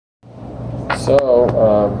So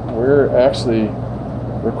we're actually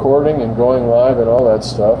recording and going live and all that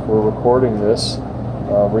stuff. We're recording this,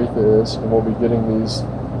 Retha is, and we'll be getting these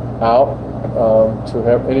out to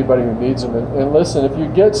have anybody who needs them. And listen, if you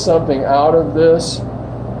get something out of this,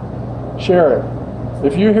 share it.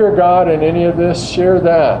 If you hear God in any of this, share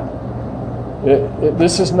that.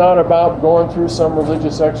 This is not about going through some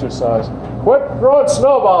religious exercise. Quit throwing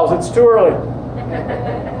snowballs, it's too early.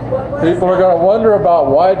 People are going to wonder about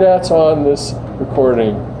why that's on this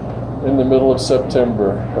recording in the middle of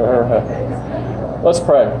September. All right. Let's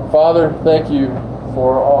pray. Father, thank you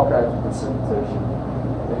for all kinds of precipitation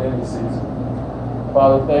in any season.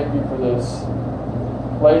 Father, thank you for this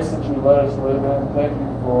place that you let us live in. Thank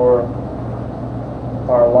you for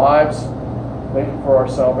our lives. Thank you for our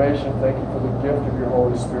salvation. Thank you for the gift of your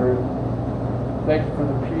Holy Spirit. Thank you for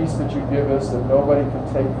the peace that you give us that nobody can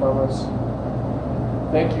take from us.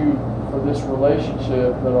 Thank you for this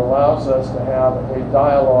relationship that allows us to have a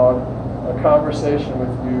dialogue, a conversation with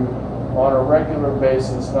you on a regular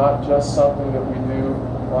basis, not just something that we do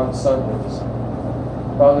on Sundays.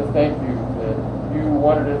 Father, thank you that you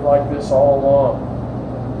wanted it like this all along.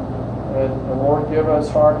 And Lord, give us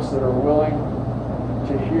hearts that are willing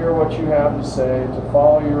to hear what you have to say, to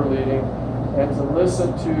follow your leading, and to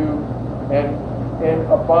listen to and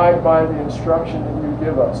abide by the instruction that you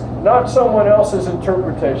give us. Not someone else's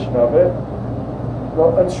interpretation of it,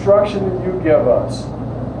 the instruction that you give us.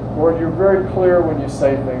 Lord, you're very clear when you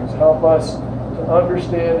say things. Help us to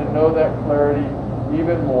understand and know that clarity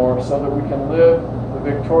even more so that we can live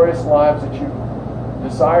the victorious lives that you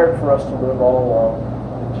desired for us to live all along.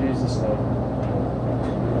 In Jesus' name.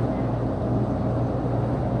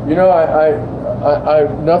 You know,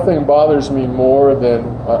 nothing bothers me more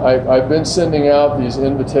than I've been sending out these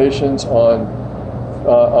invitations on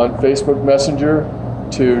Facebook Messenger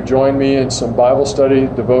to join me in some Bible study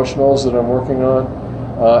devotionals that I'm working on,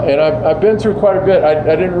 and I've been through quite a bit.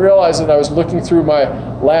 I didn't realize that I was looking through my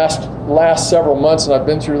last several months, and I've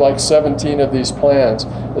been through like 17 of these plans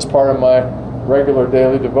as part of my regular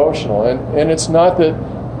daily devotional. And it's not that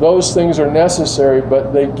those things are necessary,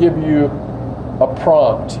 but they give you a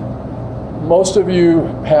prompt. Most of you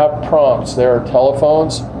have prompts. There are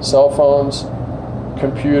telephones, cell phones,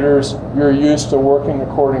 computers. You're used to working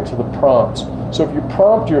according to the prompts. So if you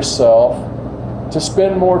prompt yourself to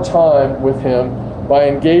spend more time with him by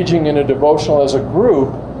engaging in a devotional as a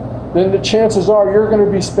group, then the chances are you're going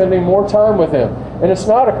to be spending more time with him. And it's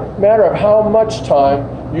not a matter of how much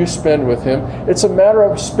time you spend with him. It's a matter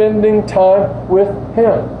of spending time with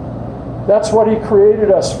him. That's what he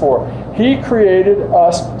created us for. He created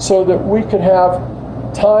us so that we could have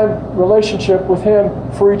time relationship with him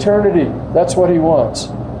for eternity. That's what he wants.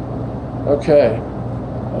 Okay.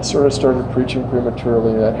 I sort of started preaching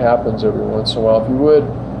prematurely. That happens every once in a while. If you would,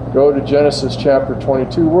 go to Genesis chapter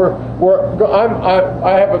 22.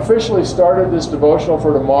 I have officially started this devotional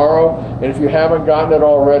for tomorrow, and if you haven't gotten it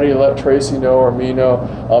already, let Tracy know or me know.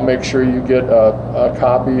 I'll make sure you get a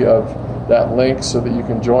copy of that link so that you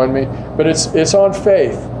can join me. But it's on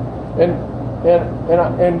faith, and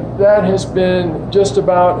that has been just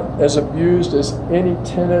about as abused as any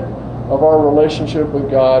tenet of our relationship with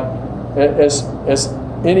God, as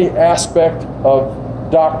any aspect of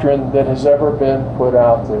doctrine that has ever been put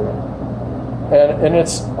out there. And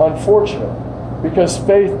it's unfortunate because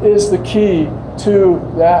faith is the key to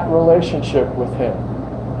that relationship with him.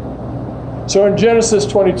 So in Genesis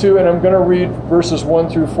 22, and I'm going to read verses 1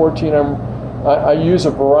 through 14, I use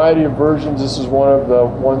a variety of versions. This is one of the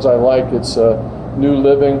ones I like. It's New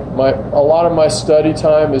Living. A lot of my study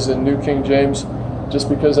time is in New King James, just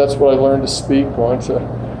because that's what I learned to speak.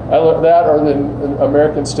 I learned that, or the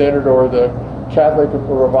American Standard, or the Catholic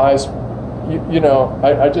Revised.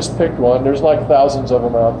 I just picked one. There's like thousands of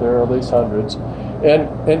them out there, at least hundreds.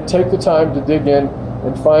 And take the time to dig in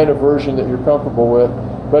and find a version that you're comfortable with.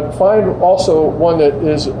 But find also one that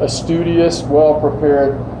is a studious,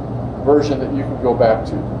 well-prepared version that you can go back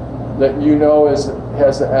to, that you know has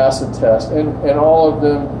the acid test. And all of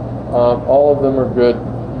them are good.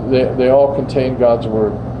 They all contain God's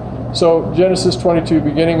Word. So Genesis 22,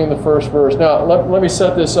 beginning in the first verse. Now, let me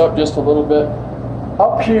set this up just a little bit.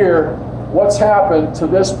 Up here, what's happened to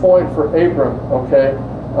this point for Abram, okay?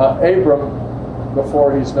 Abram,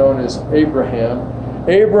 before he's known as Abraham.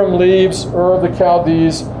 Abram leaves Ur of the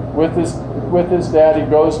Chaldees with his dad. He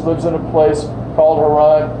goes, lives in a place called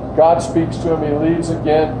Haran. God speaks to him. He leaves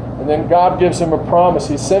again. And then God gives him a promise.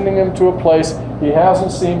 He's sending him to a place he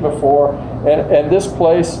hasn't seen before. And this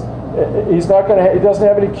place, he doesn't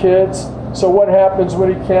have any kids. So what happens when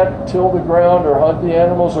he can't till the ground or hunt the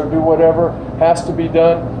animals or do whatever has to be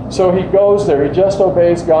done? So he goes there. He just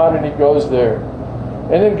obeys God and he goes there.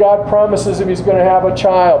 And then God promises him he's going to have a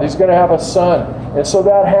child. He's going to have a son. And so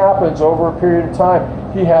that happens over a period of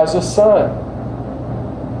time. He has a son.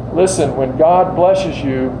 Listen, when God blesses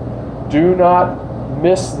you, do not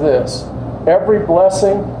miss this. Every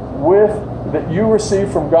blessing that you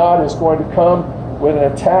receive from God is going to come with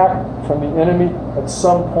an attack from the enemy at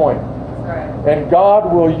some point. Right. And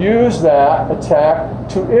God will use that attack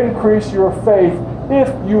to increase your faith if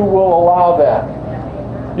you will allow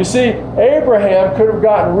that. You see, Abraham could have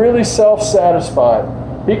gotten really self-satisfied.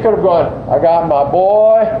 He could have gone, I got my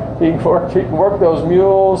boy, he can work those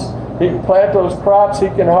mules, he can plant those crops, he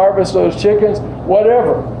can harvest those chickens,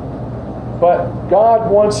 whatever. But God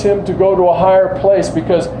wants him to go to a higher place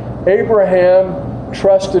because Abraham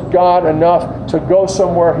trusted God enough to go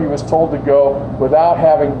somewhere he was told to go without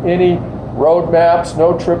having any road maps,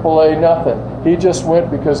 no AAA, nothing. He just went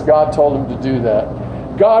because God told him to do that.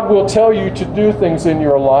 God will tell you to do things in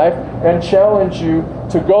your life and challenge you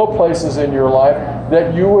to go places in your life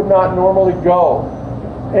that you would not normally go.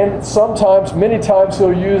 And sometimes, many times,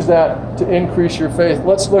 he'll use that to increase your faith.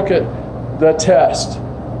 Let's look at the test.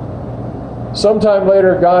 Sometime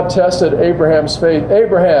later, God tested Abraham's faith.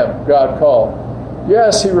 Abraham, God called.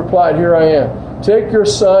 Yes, he replied, here I am. Take your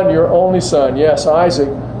son, your only son, yes, Isaac,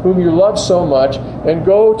 whom you love so much, and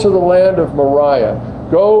go to the land of Moriah.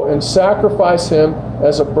 Go and sacrifice him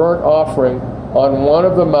as a burnt offering on one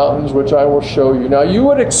of the mountains which I will show you. Now you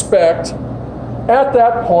would expect at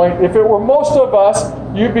that point, if it were most of us,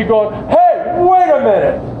 you'd be going, hey, wait a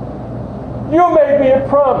minute. You made me a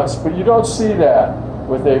promise. But you don't see that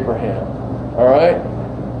with Abraham. All right?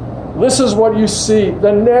 This is what you see.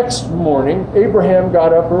 The next morning, Abraham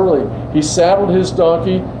got up early. He saddled his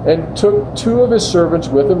donkey and took 2 of his servants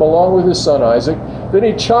with him, along with his son Isaac. Then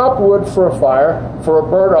he chopped wood for a fire, for a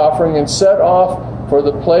burnt offering, and set off for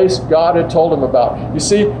the place God had told him about. You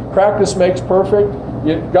see, practice makes perfect.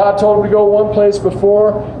 God told him to go one place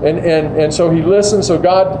before, and so he listened. So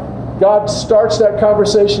God starts that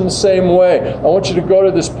conversation the same way. I want you to go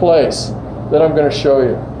to this place that I'm going to show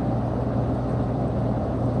you.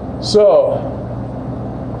 So,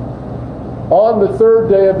 on the 3rd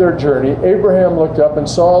day of their journey, Abraham looked up and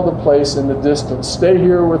saw the place in the distance. Stay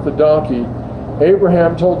here with the donkey.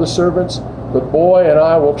 Abraham told the servants, the boy and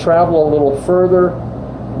I will travel a little further.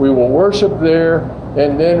 We will worship there,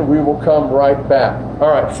 and then we will come right back.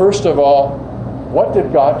 All right, first of all, what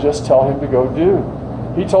did God just tell him to go do?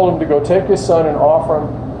 He told him to go take his son and offer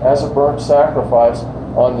him as a burnt sacrifice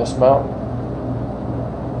on this mountain.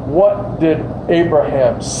 What did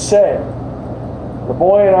Abraham say? The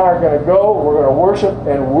boy and I are going to go, we're going to worship,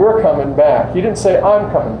 and we're coming back. He didn't say,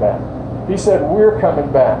 I'm coming back. He said, we're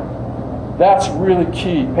coming back. That's really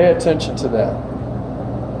key. Pay attention to that.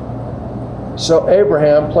 So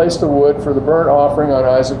Abraham placed the wood for the burnt offering on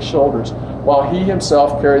Isaac's shoulders, while he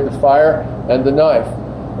himself carried the fire and the knife.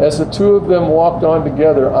 As the 2 of them walked on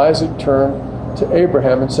together, Isaac turned to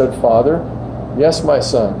Abraham and said, Father, yes, my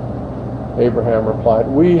son. Abraham replied,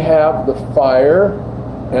 we have the fire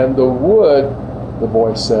and the wood, the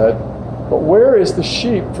boy said, but where is the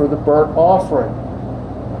sheep for the burnt offering?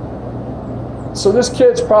 So this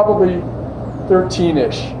kid's probably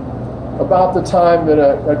 13-ish, about the time that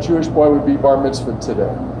a Jewish boy would be bar mitzvahed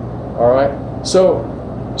today. All right? So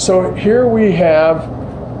here we have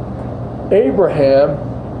Abraham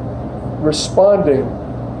responding,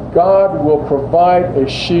 God will provide a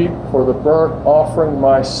sheep for the burnt offering,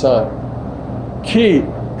 my son. Key.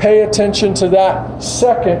 Pay attention to that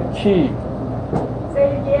second key. Say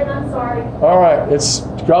it again, I'm sorry. All right. It's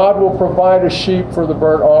God will provide a sheep for the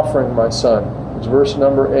burnt offering, my son. It's verse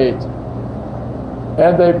number 8.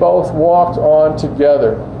 And they both walked on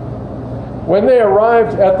together. When they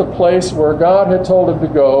arrived at the place where God had told him to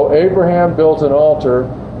go, Abraham built an altar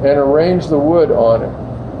and arranged the wood on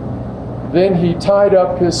it. Then he tied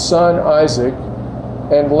up his son Isaac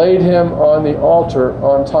and laid him on the altar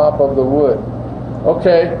on top of the wood.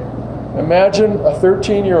 Okay, imagine a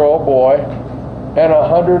 13-year-old boy and a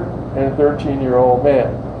 113-year-old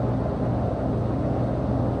man.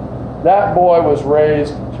 That boy was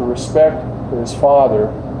raised to respect his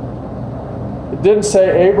father. It didn't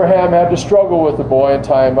say Abraham had to struggle with the boy and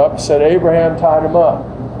tie him up. It said Abraham tied him up.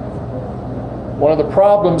 One of the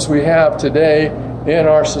problems we have today in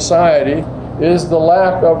our society is the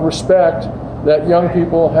lack of respect that young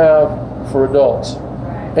people have for adults,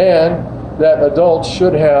 and that adults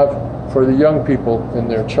should have for the young people in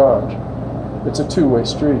their charge. It's a two-way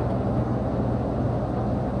street.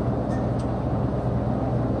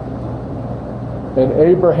 And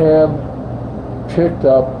Abraham picked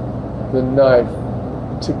up the knife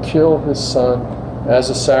to kill his son as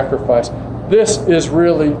a sacrifice. This is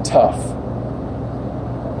really tough.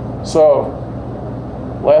 So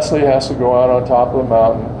Leslie has to go out on top of the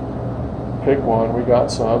mountain, pick one, we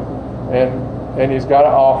got some, and he's got to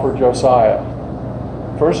offer Josiah.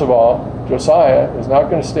 First of all, Josiah is not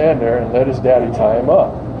going to stand there and let his daddy tie him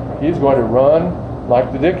up. He's going to run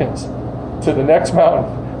like the Dickens to the next mountain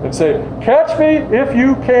and say, "Catch me if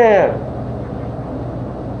you can."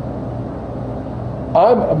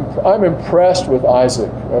 I'm impressed with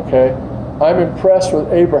Isaac, okay? I'm impressed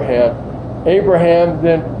with Abraham. Abraham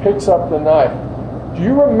then picks up the knife. Do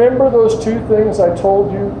you remember those two things I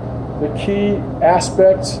told you? The key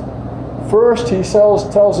aspects? First, he tells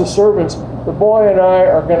the servants, the boy and I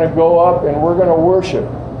are going to go up and we're going to worship.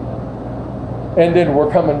 And then we're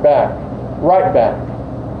coming back, right back.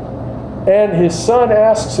 And his son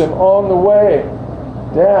asks him on the way,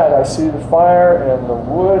 "Dad, I see the fire and the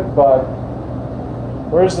wood, but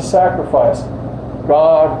where's the sacrifice?"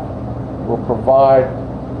 God will provide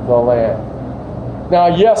the lamb. Now,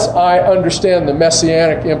 yes, I understand the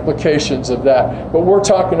messianic implications of that, but we're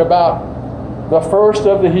talking about the first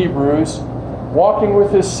of the Hebrews walking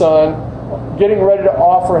with his son, getting ready to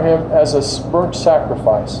offer him as a burnt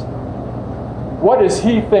sacrifice. What is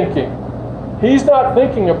he thinking? He's not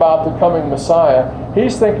thinking about the coming Messiah.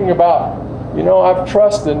 He's thinking about, I've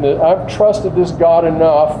trusted this God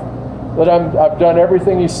enough that I've done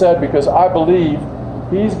everything he said because I believe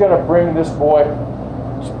he's going to bring this boy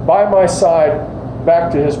by my side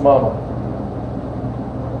back to his mama.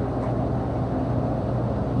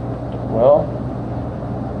 Well,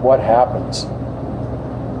 what happens?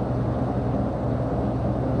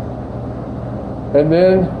 And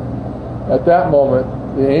then, at that moment,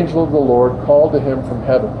 the angel of the Lord called to him from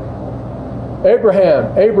heaven.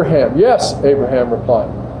 "Abraham, Abraham." "Yes," Abraham replied.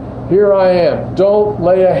 "Here I am. Don't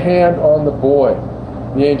lay a hand on the boy,"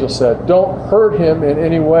 the angel said. "Don't hurt him in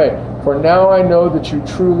any way, for now I know that you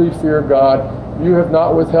truly fear God. You have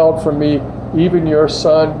not withheld from me even your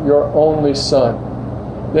son, your only son."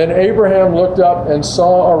 Then Abraham looked up and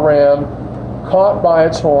saw a ram caught by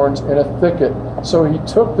its horns in a thicket. So he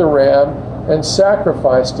took the ram and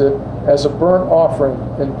sacrificed it as a burnt offering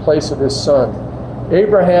in place of his son.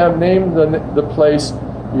 Abraham named the place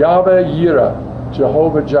Yahweh Yireh,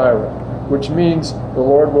 Jehovah Jireh, which means the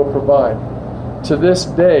Lord will provide. To this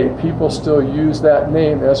day, people still use that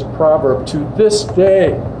name as a proverb. To this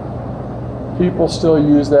day, people still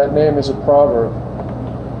use that name as a proverb.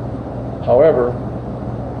 However,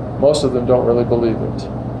 most of them don't really believe it.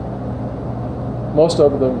 Most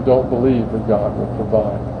of them don't believe that God will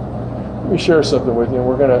provide. Let me share something with you. And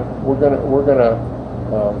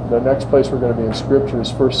the next place we're going to be in Scripture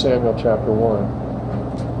is 1 Samuel chapter 1.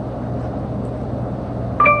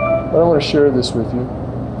 But I want to share this with you.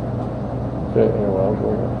 Okay, anyway, I'll go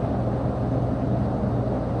here.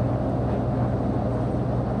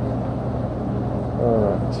 All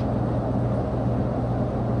right.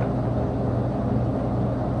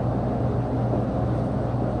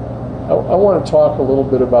 I want to talk a little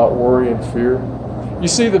bit about worry and fear. You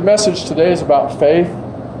see, the message today is about faith,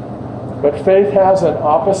 but faith has an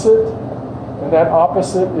opposite, and that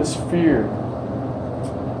opposite is fear.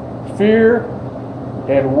 Fear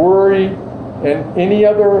and worry and any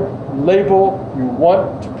other label you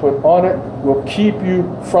want to put on it will keep you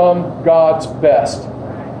from God's best.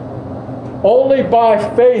 Only by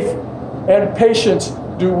faith and patience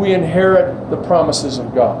do we inherit the promises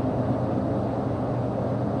of God.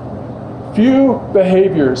 Few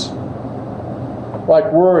behaviors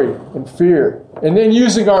like worry and fear, and then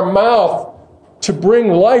using our mouth to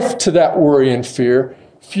bring life to that worry and fear,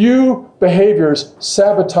 few behaviors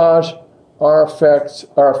sabotage our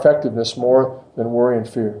effectiveness more than worry and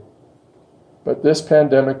fear. But this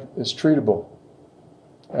pandemic is treatable.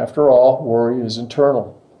 After all, worry is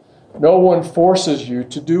internal. No one forces you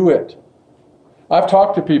to do it. I've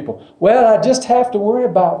talked to people, "Well, I just have to worry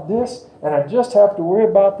about this, and I just have to worry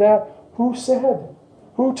about that." Who said?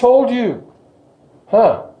 Who told you?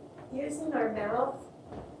 Huh? Using our mouth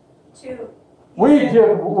to...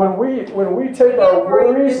 When we take our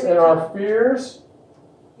worries and our fears,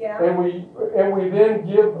 and we then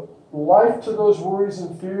give life to those worries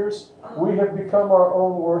and fears, we have become our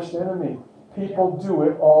own worst enemy. People do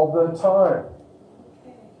it all the time.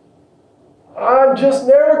 "I'm just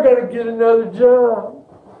never going to get another job.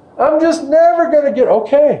 I'm just never going to get..."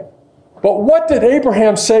 Okay. But what did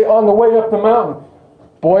Abraham say on the way up the mountain?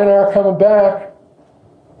 "Boy and I are coming back.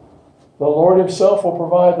 The Lord himself will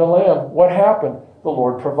provide the lamb." What happened? The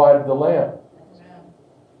Lord provided the lamb.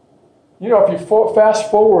 If you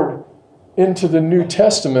fast forward into the New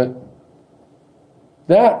Testament,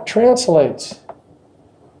 That translates.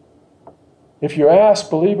 If you ask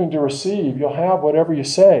believing to receive, you'll have whatever you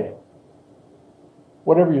say.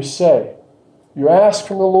 Whatever you say. You ask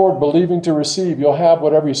from the Lord believing to receive, you'll have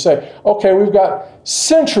whatever you say. Okay, we've got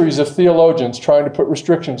centuries of theologians trying to put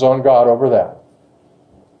restrictions on God over that.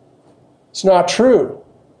 It's not true.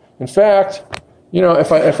 In fact,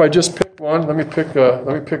 if I just pick one, let me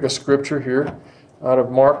pick a scripture here out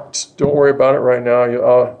of Mark. Don't worry about it right now.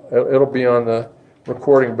 It'll be on the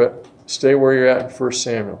recording, but stay where you're at in 1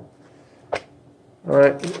 Samuel. All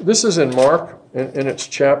right, this is in Mark, and it's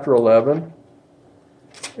chapter 11,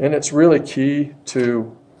 and it's really key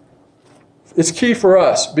for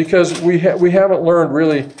us because we haven't learned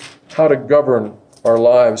really how to govern our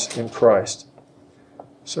lives in Christ.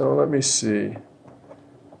 So let me see.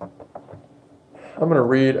 I'm going to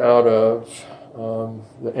read out of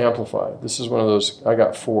the Amplified. This is one of those, I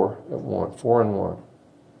got 4 in 1.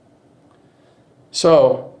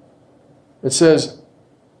 So, it says,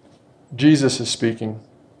 Jesus is speaking.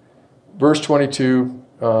 Verse 22,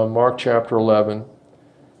 Mark chapter 11.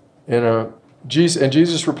 And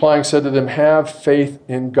Jesus replying said to them, have faith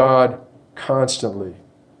in God constantly.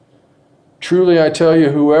 Truly I tell you,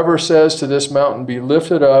 whoever says to this mountain, be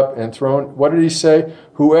lifted up and thrown, what did he say?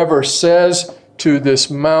 Whoever says to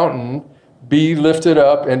this mountain, be lifted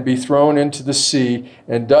up and be thrown into the sea,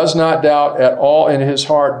 and does not doubt at all in his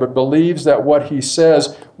heart, but believes that what he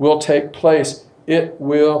says will take place, it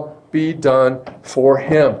will be done for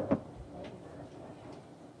him.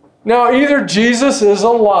 Now, either Jesus is a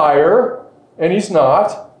liar, and he's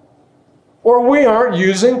not, or we aren't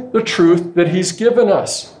using the truth that he's given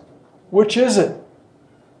us. Which is it?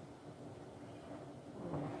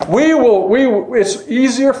 It's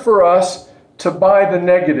easier for us to buy the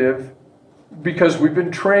negative because we've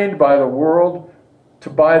been trained by the world to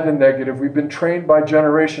buy the negative. We've been trained by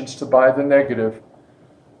generations to buy the negative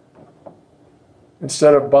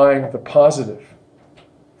instead of buying the positive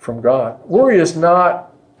from God. Worry is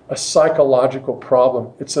not a psychological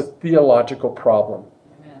problem. It's a theological problem.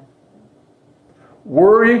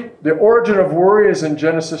 Worry, the origin of worry is in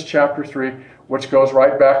Genesis chapter 3, which goes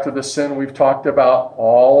right back to the sin we've talked about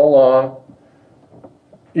all along.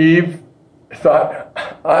 Eve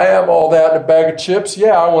thought, I am all that in a bag of chips.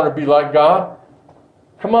 Yeah, I want to be like God.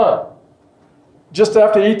 Come on. Just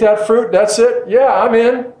have to eat that fruit, that's it? Yeah, I'm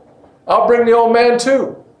in. I'll bring the old man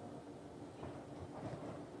too.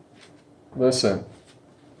 Listen.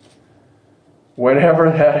 Whenever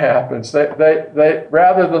that happens, they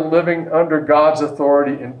rather than living under God's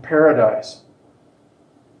authority in paradise,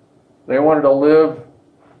 they wanted to live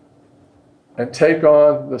and take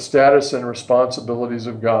on the status and responsibilities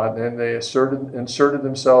of God. And they inserted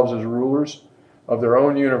themselves as rulers of their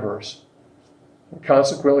own universe. And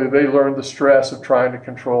consequently, they learned the stress of trying to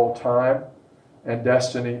control time and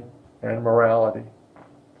destiny and morality.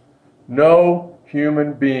 No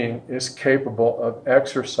human being is capable of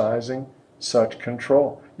exercising such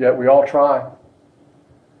control. Yet we all try.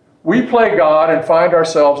 We play God and find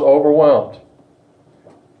ourselves overwhelmed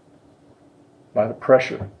by the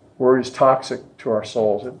pressure. Worry is toxic to our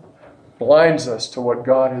souls. It blinds us to what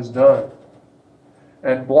God has done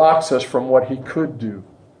and blocks us from what he could do.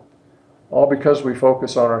 All because we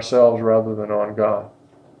focus on ourselves rather than on God.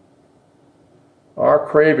 Our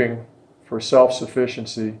craving for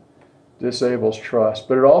self-sufficiency disables trust,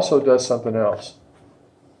 but it also does something else.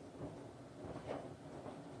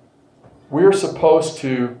 We're supposed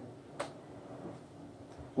to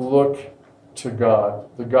look to God,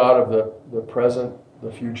 the God of the present,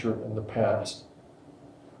 the future, and the past.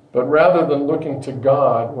 But rather than looking to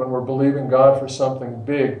God, when we're believing God for something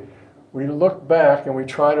big, we look back and we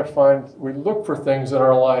look for things in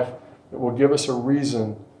our life that will give us a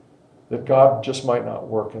reason that God just might not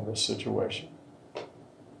work in this situation.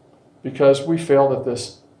 Because we failed at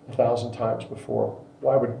this 1,000 times before.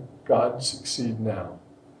 Why would God succeed now?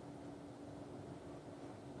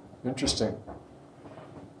 Interesting.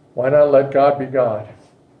 Why not let God be God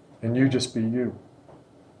and you just be you?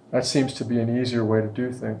 That seems to be an easier way to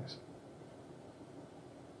do things.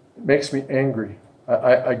 It makes me angry.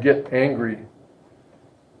 I get angry.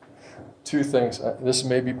 2 things. This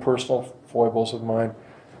may be personal foibles of mine.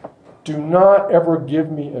 Do not ever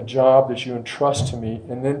give me a job that you entrust to me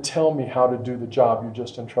and then tell me how to do the job you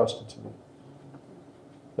just entrusted to me.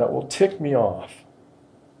 That will tick me off.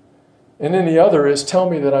 And then the other is tell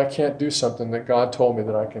me that I can't do something that God told me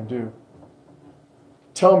that I can do.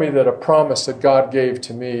 Tell me that a promise that God gave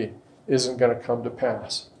to me isn't going to come to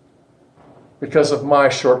pass because of my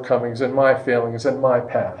shortcomings and my failings and my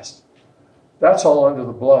past. That's all under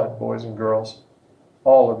the blood, boys and girls.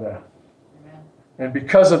 All of that. Amen. And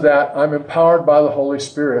because of that, I'm empowered by the Holy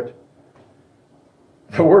Spirit.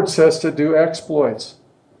 The Word says to do exploits.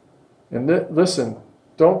 And listen,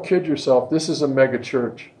 don't kid yourself. This is a mega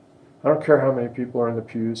church. I don't care how many people are in the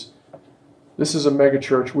pews. This is a mega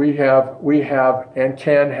church. We have and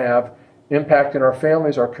can have impact in our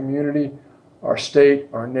families, our community, our state,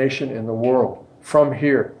 our nation, and the world from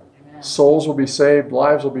here. Amen. Souls will be saved,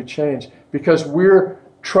 lives will be changed because we're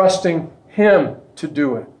trusting Him to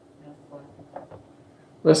do it.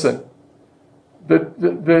 Listen,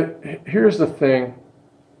 here's the thing.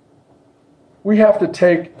 We have to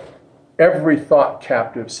take every thought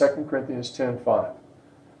captive, 2 Corinthians 10:5.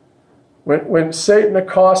 When Satan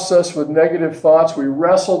accosts us with negative thoughts, we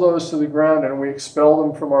wrestle those to the ground and we expel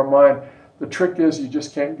them from our mind. The trick is you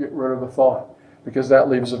just can't get rid of the thought because that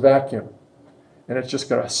leaves a vacuum. And it's just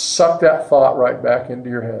going to suck that thought right back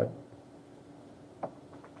into your head.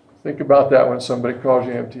 Think about that when somebody calls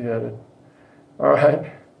you empty-headed. All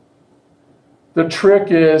right? The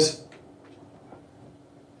trick is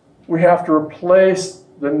we have to replace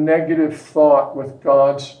the negative thought with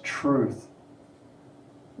God's truth.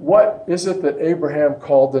 What is it that Abraham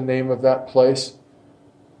called the name of that place?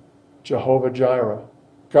 Jehovah Jireh.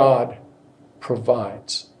 God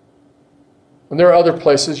provides. And there are other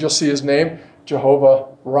places you'll see His name, Jehovah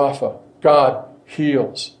Rapha. God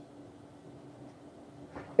heals.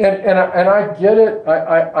 And I get it.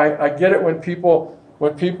 I get it when people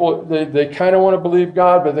they kind of want to believe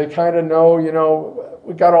God, but they kind of know,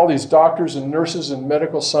 we got all these doctors and nurses and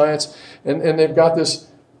medical science, and they've got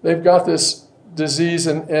this disease,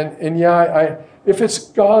 and yeah, if it's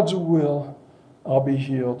God's will, I'll be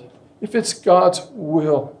healed. If it's God's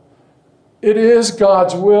will, it is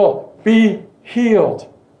God's will. Be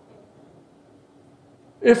healed.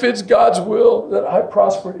 If it's God's will that I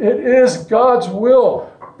prosper, it is God's will.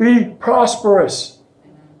 Be prosperous.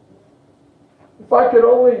 If God could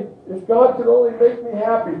only make me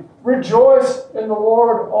happy, rejoice in the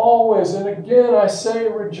Lord always. And again, I say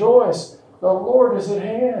rejoice. The Lord is at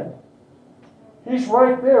hand. He's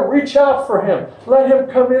right there. Reach out for Him. Let Him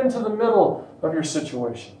come into the middle of your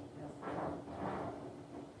situation.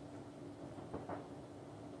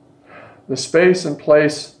 The space and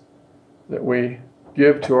place that we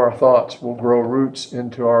give to our thoughts will grow roots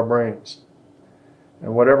into our brains.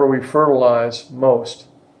 And whatever we fertilize most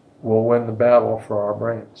will win the battle for our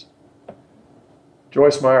brains.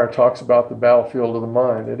 Joyce Meyer talks about the battlefield of the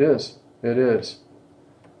mind. It is. It is.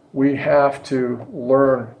 We have to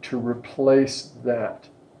learn to replace that.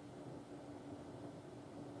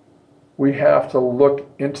 We have to look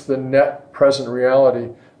into the net present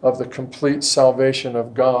reality of the complete salvation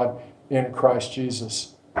of God in Christ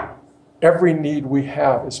Jesus. Every need we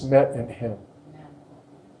have is met in Him.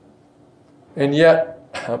 And yet,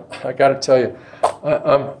 I got to tell you,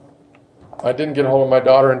 I didn't get hold of my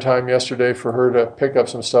daughter in time yesterday for her to pick up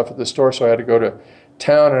some stuff at the store, so I had to go to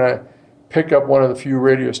town, and I picked up one of the few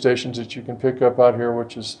radio stations that you can pick up out here,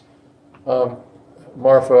 which is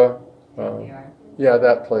Marfa, yeah,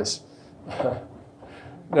 that place,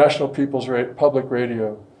 National People's Public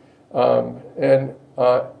Radio, and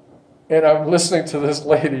I'm listening to this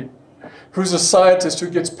lady who's a scientist who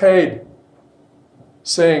gets paid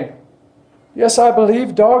saying, "Yes, I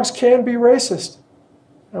believe dogs can be racist."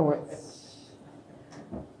 I went,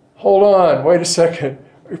 hold on, wait a second.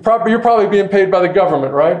 You're probably being paid by the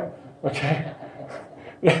government, right? Okay.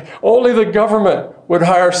 Only the government would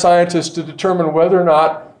hire scientists to determine whether or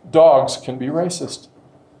not dogs can be racist.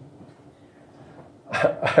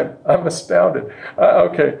 I'm astounded.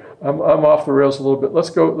 Okay, I'm off the rails a little bit. Let's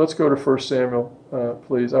go to 1 Samuel,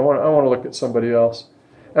 please. I want to look at somebody else.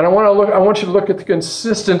 And I want you to look at the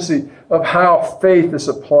consistency of how faith is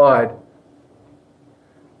applied.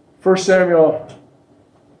 1 Samuel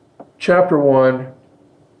chapter 1,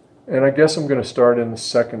 and I guess I'm going to start in the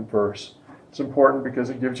 2nd verse. It's important because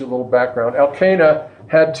it gives you a little background. Elkanah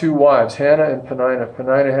had 2 wives, Hannah and Peninnah.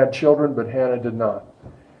 Peninnah had children, but Hannah did not.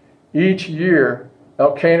 Each year,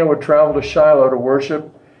 Elkanah would travel to Shiloh to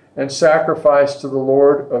worship and sacrifice to the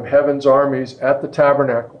Lord of heaven's armies at the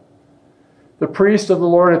tabernacle. The priests of the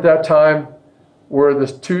Lord at that time were the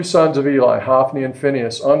 2 sons of Eli, Hophni and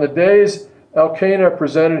Phinehas. On the days Elkanah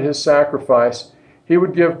presented his sacrifice, he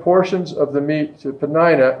would give portions of the meat to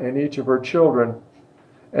Peninnah and each of her children.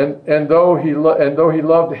 And though he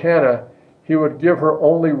loved Hannah, he would give her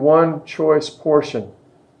only one choice portion,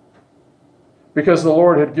 because the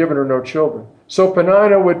Lord had given her no children. So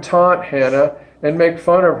Peninnah would taunt Hannah and make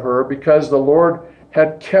fun of her because the Lord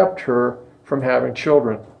had kept her from having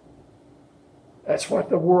children. That's what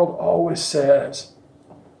the world always says.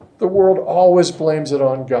 The world always blames it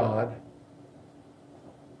on God.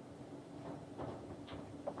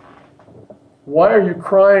 "Why are you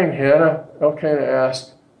crying, Hannah?" Elkanah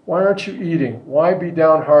asked. "Why aren't you eating? Why be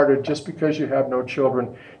downhearted just because you have no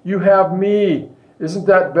children? You have me. Isn't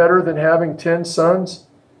that better than having 10 sons?"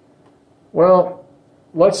 Well,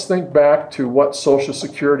 let's think back to what Social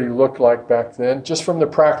Security looked like back then, just from the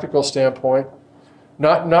practical standpoint.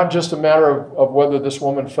 Not just a matter of whether this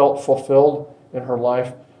woman felt fulfilled in her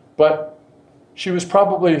life, but she was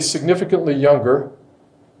probably significantly younger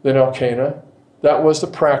than Elkanah. That was the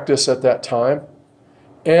practice at that time.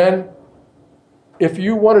 And if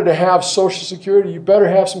you wanted to have Social Security, you better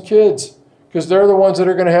have some kids, because they're the ones that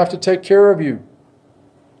are going to have to take care of you.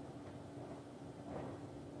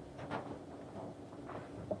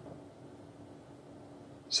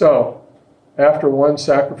 So, after one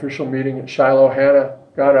sacrificial meeting at Shiloh, Hannah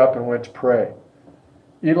got up and went to pray.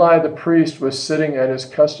 Eli the priest was sitting at his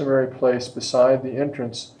customary place beside the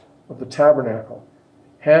entrance of the tabernacle.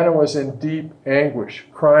 Hannah was in deep anguish,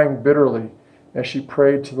 crying bitterly as she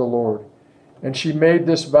prayed to the Lord. And she made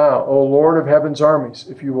this vow: "O Lord of heaven's armies,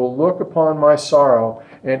 if you will look upon my sorrow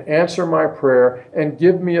and answer my prayer and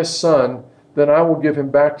give me a son, then I will give him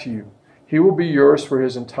back to you. He will be yours for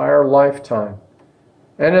his entire lifetime.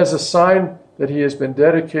 And as a sign that he has been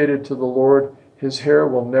dedicated to the Lord, his hair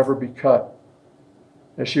will never be cut."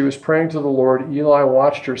 As she was praying to the Lord, Eli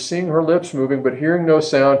watched her, seeing her lips moving, but hearing no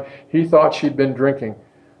sound. He thought she'd been drinking.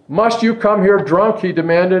 "Must you come here drunk?" he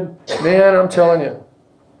demanded. Man, I'm telling you,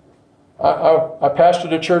 I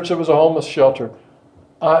pastored a church that was a homeless shelter.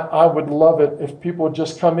 I would love it if people would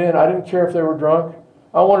just come in. I didn't care if they were drunk.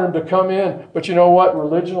 I wanted them to come in. But you know what?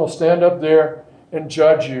 Religion will stand up there and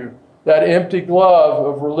judge you. That empty glove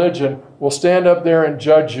of religion will stand up there and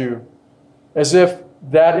judge you, as if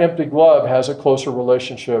that empty glove has a closer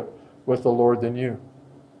relationship with the Lord than you.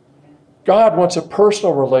 God wants a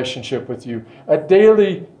personal relationship with you, a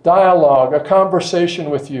daily dialogue, a conversation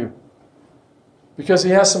with you, because he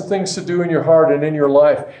has some things to do in your heart and in your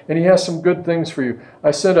life, and he has some good things for you. I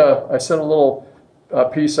sent a little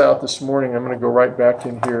piece out this morning. I'm going to go right back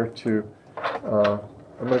in here to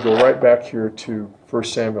I'm going to go right back here to 1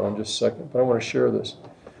 Samuel in just a second, but I want to share this.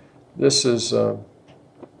 This is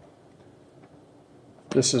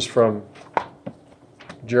from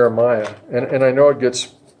Jeremiah, and I know it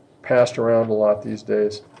gets passed around a lot these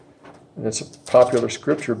days, and it's a popular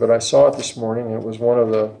scripture. But I saw it this morning, and it was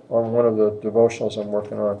on one of the devotionals I'm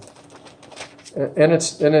working on, and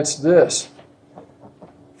it's this.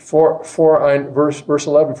 Verse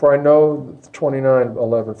 11, for I know,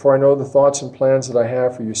 29:11, for I know the thoughts and plans that I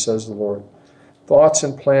have for you, says the Lord. Thoughts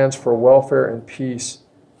and plans for welfare and peace,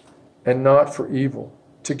 and not for evil,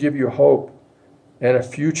 to give you hope and a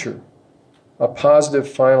future, a positive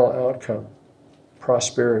final outcome,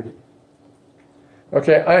 prosperity.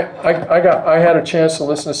 Okay, I had a chance to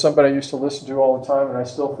listen to somebody I used to listen to all the time, and I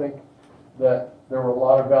still think that there were a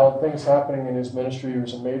lot of valid things happening in his ministry. He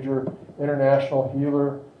was a major international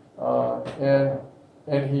healer.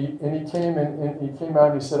 And he came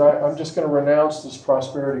out and he said, I'm just going to renounce this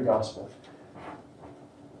prosperity gospel.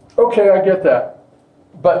 Okay, I get that.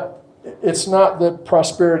 But it's not the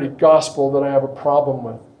prosperity gospel that I have a problem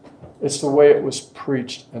with. It's the way it was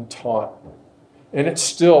preached and taught. And it's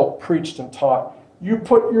still preached and taught. You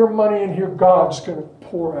put your money in here, God's going to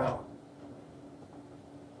pour out.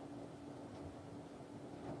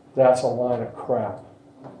 That's a line of crap.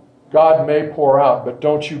 God may pour out, but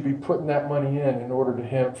don't you be putting that money in order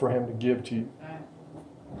for him to give to you.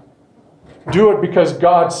 Do it because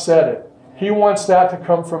God said it. He wants that to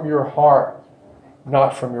come from your heart,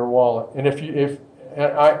 not from your wallet. And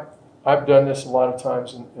I've done this a lot of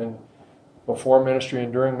times in before ministry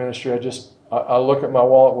and during ministry. I look at my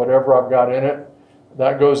wallet, whatever I've got in it,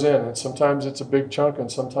 that goes in. And sometimes it's a big chunk, and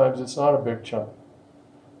sometimes it's not a big chunk.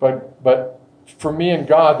 But for me and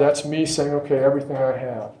God, that's me saying, okay, everything I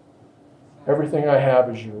have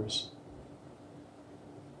is yours.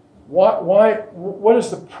 What is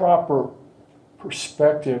the proper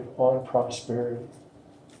perspective on prosperity?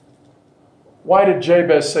 Why did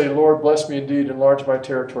Jabez say, Lord, bless me indeed, enlarge my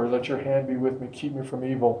territory, let your hand be with me, keep me from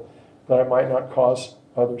evil, that I might not cause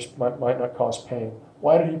pain?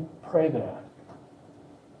 Why did he pray that?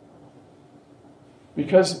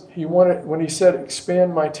 Because when he said,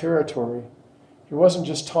 expand my territory, he wasn't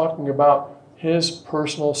just talking about his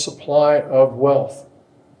personal supply of wealth.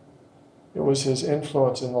 It was his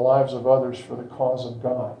influence in the lives of others for the cause of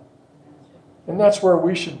God. And that's where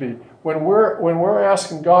we should be. When we're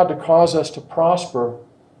asking God to cause us to prosper,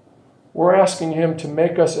 we're asking him to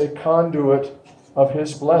make us a conduit of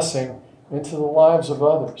his blessing into the lives of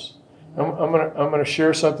others. I'm going to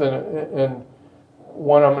share something, and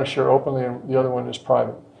one I'm going to share openly, and the other one is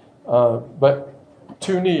private. But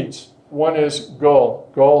two needs. One is Gull.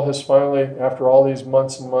 Gull has finally, after all these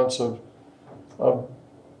months and months of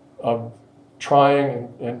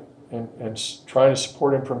trying and trying to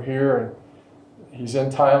support him from here, and he's in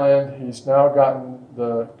Thailand. He's now gotten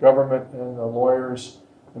the government and the lawyers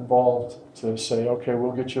involved to say, okay,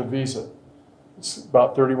 we'll get you a visa. It's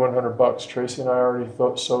about $3,100. Tracy and I already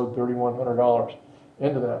sewed $3,100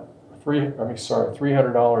 into that.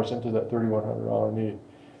 $300 into that $3,100 need.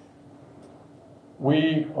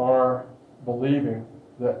 We are believing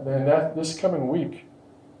that this coming week,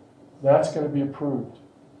 that's going to be approved.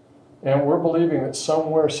 And we're believing that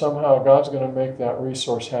somewhere, somehow, God's going to make that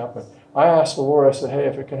resource happen. I asked the Lord, I said, hey,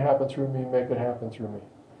 if it can happen through me, make it happen through me.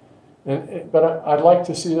 But I'd like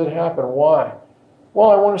to see that happen. Why? Well,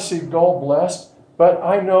 I want to see Gull blessed, but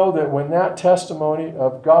I know that when that testimony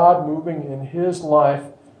of God moving in his life,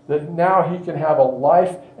 that now he can have a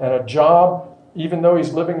life and a job. Even though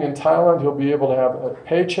he's living in Thailand, he'll be able to have a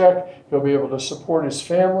paycheck. He'll be able to support his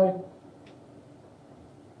family.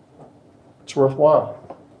 It's worthwhile.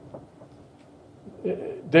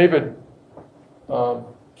 David,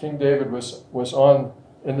 King David was on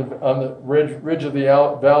the ridge of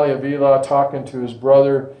the valley of Elah, talking to his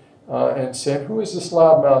brother and saying, "Who is this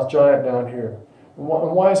loudmouth giant down here? And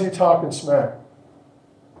why is he talking smack?"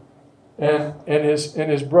 And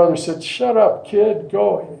his brother said, "Shut up, kid,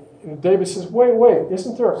 go." And David says, wait,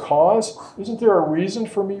 isn't there a cause? Isn't there a reason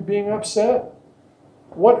for me being upset?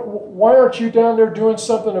 Why aren't you down there doing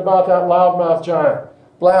something about that loudmouth giant,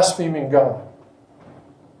 blaspheming God?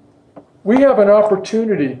 We have an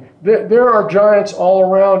opportunity. There are giants all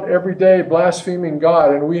around every day blaspheming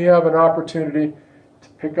God, and we have an opportunity to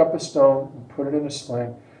pick up a stone and put it in a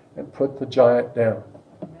sling and put the giant down.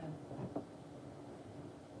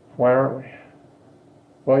 Why aren't we?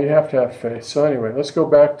 Well, you have to have faith. So anyway, let's go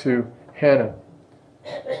back to Hannah.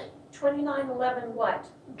 29:11 what?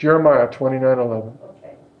 Jeremiah 29:11.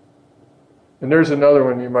 Okay. And there's another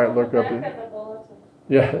one you might look up. Back of the bulletin.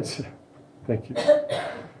 Yes, thank you.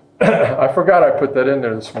 I forgot I put that in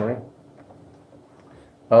there this morning.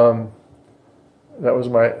 That was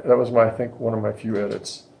my I think one of my few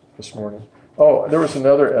edits this morning. Oh, there was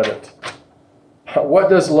another edit. What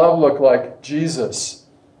does love look like? Jesus.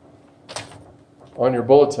 On your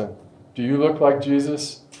bulletin. Do you look like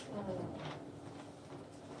Jesus?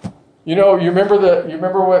 You remember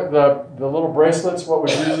what the little bracelets, what would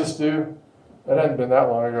Jesus do? That hasn't been that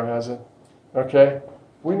long ago, has it? Okay.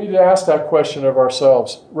 We need to ask that question of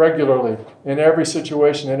ourselves regularly, in every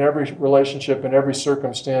situation, in every relationship, in every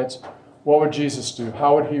circumstance. What would Jesus do?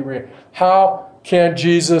 How would he react? How can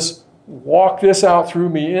Jesus walk this out through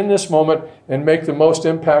me in this moment and make the most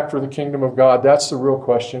impact for the kingdom of God? That's the real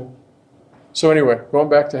question. So anyway, going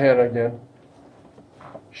back to Hannah again.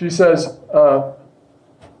 She says, oh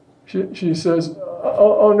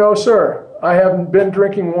no, sir. I haven't been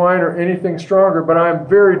drinking wine or anything stronger, but I'm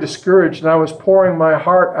very discouraged, and I was pouring my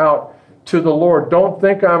heart out to the Lord. Don't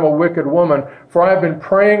think I'm a wicked woman, for I have been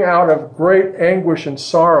praying out of great anguish and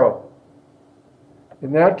sorrow.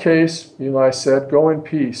 In that case, Eli said, go in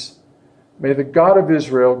peace. May the God of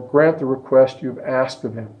Israel grant the request you've asked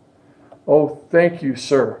of him. Oh, thank you,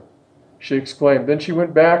 sir, she exclaimed. Then she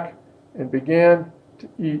went back and began to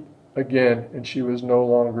eat again, and she was no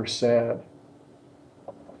longer sad.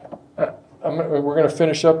 We're going to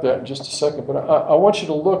finish up that in just a second, but I want you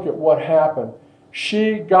to look at what happened.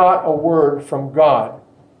 She got a word from God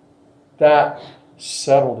that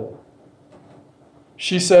settled it.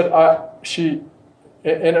 She said,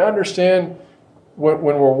 and understand when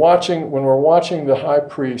we're watching the high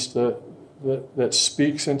priest that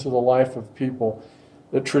speaks into the life of people,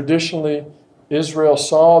 that traditionally Israel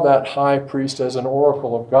saw that high priest as an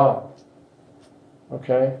oracle of God.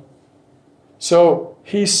 Okay? So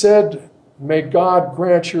he said, may God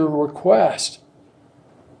grant your request.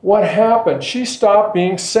 What happened? She stopped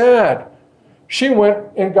being sad. She went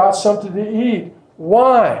and got something to eat.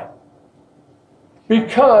 Why?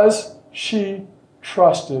 Because she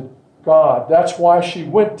trusted God. That's why she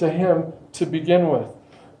went to him to begin with.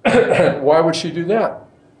 Why would she do that?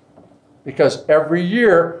 Because every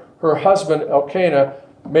year her husband Elkanah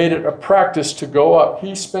made it a practice to go up.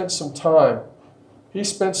 He spent some time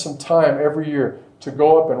every year to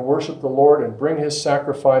go up and worship the Lord and bring his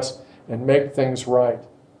sacrifice and make things right.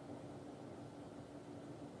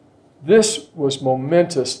 This was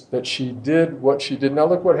momentous that she did what she did. Now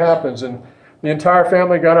look what happens. And the entire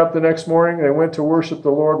family got up the next morning. They went to worship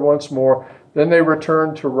the Lord once more. Then they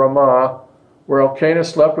returned to Ramah, where Elkanah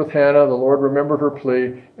slept with Hannah. The Lord remembered her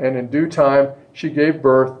plea, and in due time she gave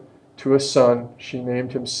birth to a son. She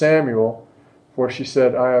named him Samuel, for she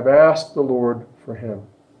said, I have asked the Lord for him.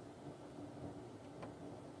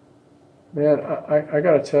 Man, I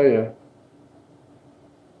got to tell you,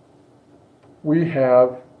 we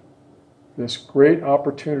have this great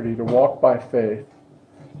opportunity to walk by faith,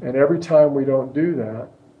 and every time we don't do that,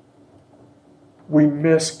 we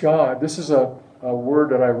miss God. This is a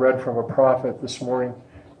word that I read from a prophet this morning.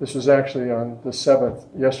 This was actually on the 7th,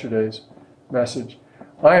 yesterday's message.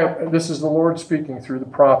 This is the Lord speaking through the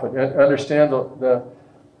prophet. And understand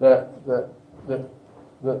that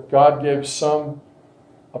God gave some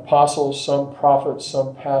apostles, some prophets,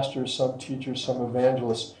 some pastors, some teachers, some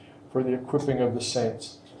evangelists for the equipping of the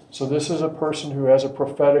saints. So this is a person who has a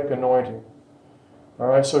prophetic anointing. All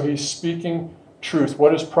right, so he's speaking truth.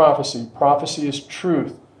 What is prophecy? Prophecy is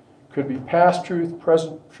truth. Could be past truth,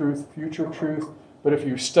 present truth, future truth. But if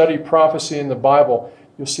you study prophecy in the Bible,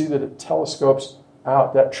 you'll see that it telescopes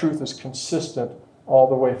out. That truth is consistent all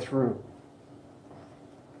the way through.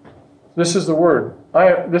 This is the word.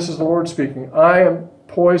 This is the Lord speaking. I am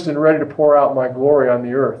poised and ready to pour out my glory on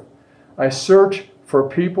the earth. I search for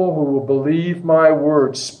people who will believe my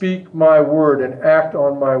word, speak my word, and act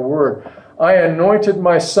on my word. I anointed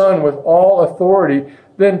my son with all authority,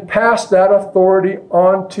 then passed that authority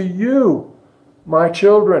on to you, my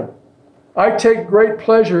children. I take great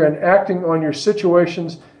pleasure in acting on your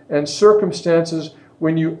situations and circumstances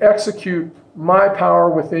when you execute my power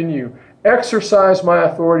within you. Exercise my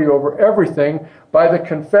authority over everything by the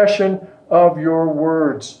confession of your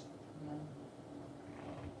words.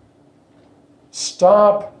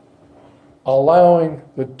 Stop allowing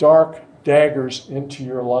the dark daggers into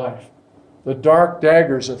your life. The dark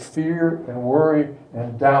daggers of fear and worry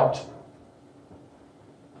and doubt.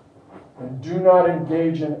 And do not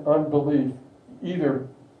engage in unbelief. Either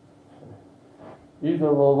the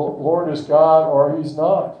Lord is God or He's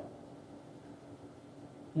not.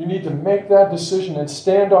 You need to make that decision and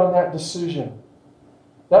stand on that decision.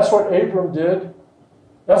 That's what Abram did.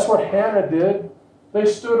 That's what Hannah did. They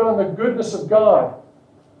stood on the goodness of God.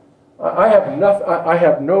 I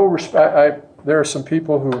have no respect. There are some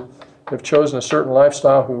people who have chosen a certain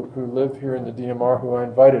lifestyle who live here in the DMR who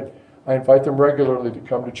I invite them regularly to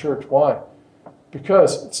come to church. Why?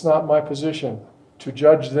 Because it's not my position to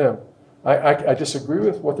judge them. I disagree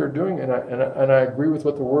with what they're doing, and I agree with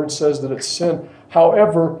what the Word says that it's sin.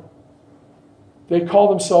 However, they call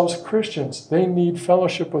themselves Christians. They need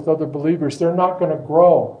fellowship with other believers. They're not going to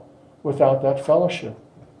grow without that fellowship.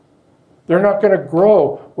 They're not going to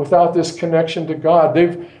grow without this connection to God.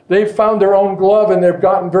 They've found their own glove and they've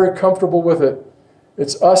gotten very comfortable with it.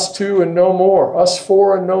 It's us two and no more. Us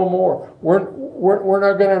four and no more. We're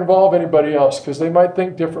not going to involve anybody else because they might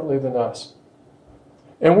think differently than us.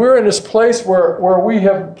 And we're in this place where we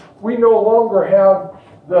no longer have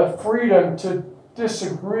the freedom to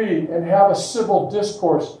disagree and have a civil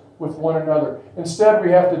discourse with one another. Instead,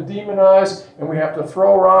 we have to demonize, and we have to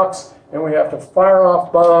throw rocks, and we have to fire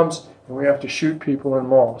off bombs, and we have to shoot people in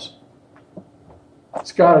malls.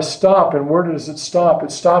 It's got to stop. And where does it stop?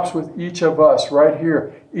 It stops with each of us right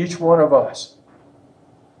here, each one of us.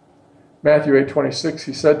 Matthew 8:26,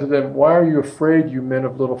 He said to them, "Why are you afraid, you men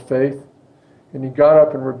of little faith?" And He got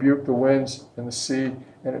up and rebuked the winds and the sea,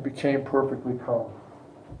 and it became perfectly calm.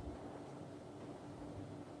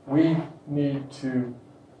 We need to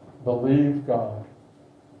believe God.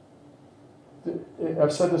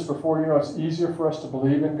 I've said this before, it's easier for us to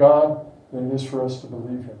believe in God than it is for us to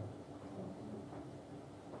believe Him.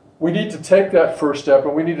 We need to take that first step,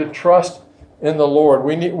 and we need to trust in the Lord.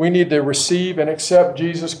 We need to receive and accept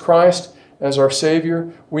Jesus Christ as our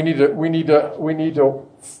Savior. We need to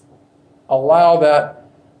allow that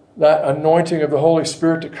anointing of the Holy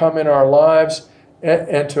Spirit to come in our lives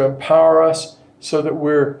and to empower us so that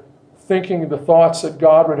we're thinking the thoughts that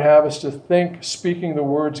God would have us to think, speaking the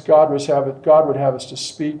words God would have us to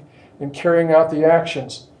speak, and carrying out the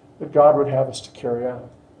actions that God would have us to carry out.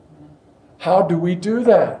 How do we do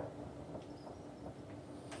that?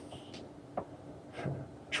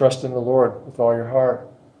 Trust in the Lord with all your heart.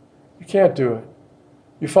 You can't do it.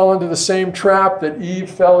 You fall into the same trap that Eve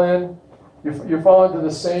fell in. You fall into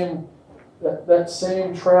that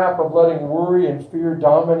same trap of letting worry and fear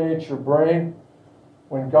dominate your brain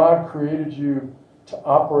when God created you to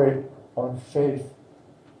operate on faith.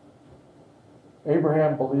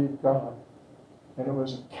 Abraham believed God, and it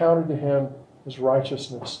was counted to him as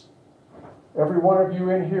righteousness. Every one of you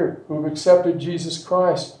in here who have accepted Jesus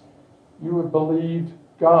Christ, you have believed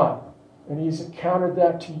God, and He's accounted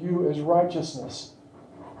that to you as righteousness.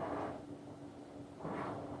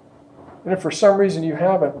 And if for some reason you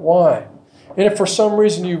haven't, why? And if for some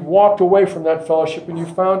reason you've walked away from that fellowship and you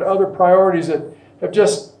found other priorities that have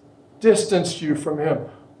just distanced you from Him,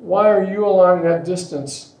 why are you allowing that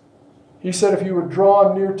distance He said if you would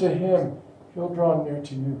draw near to Him, He'll draw near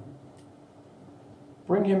to you.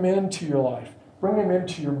 Bring Him into your life. Bring Him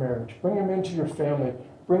into your marriage. Bring Him into your family.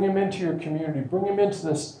 Bring Him into your community. Bring Him into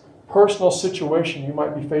this personal situation you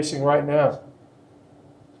might be facing right now.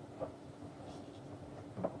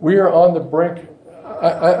 We are on the brink.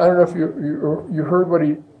 I don't know if you heard what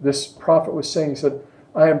this prophet was saying. He said,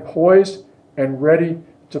 I am poised and ready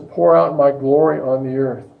to pour out my glory on the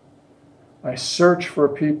earth. I search for a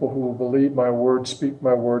people who will believe my word, speak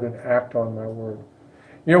my word, and act on my word.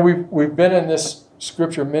 You know, we've been in this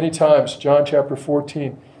scripture many times, John chapter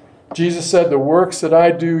 14. Jesus said, the works that I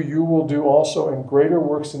do, you will do also, and greater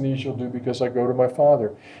works than these you'll do because I go to my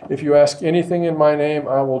Father. If you ask anything in my name,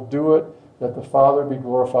 I will do it, that the Father be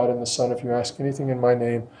glorified in the Son. If you ask anything in my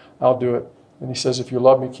name, I'll do it. And he says, if you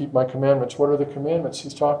love me, keep my commandments. What are the commandments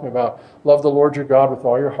he's talking about? Love the Lord your God with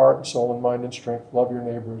all your heart and soul and mind and strength. Love your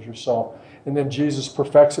neighbor as yourself. And then Jesus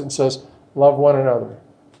perfects it and says, love one another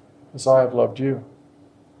as I have loved you.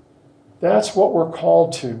 That's what we're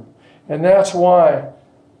called to. And that's why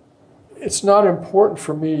it's not important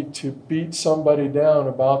for me to beat somebody down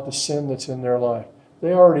about the sin that's in their life.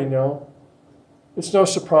 They already know. It's no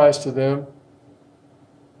surprise to them.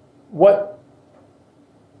 What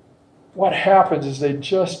happens is they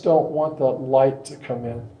just don't want the light to come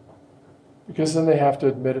in, because then they have to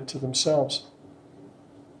admit it to themselves.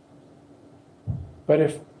 But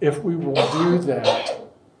if we will do that,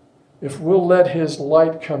 if we'll let His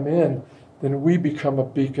light come in, then we become a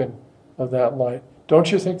beacon of that light.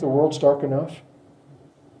 Don't you think the world's dark enough?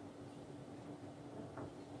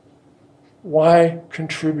 Why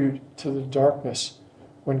contribute to the darkness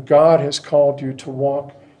when God has called you to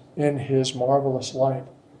walk in His marvelous light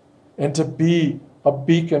and to be a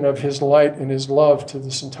beacon of His light and His love to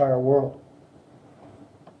this entire world?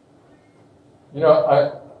 You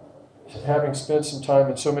know, having spent some time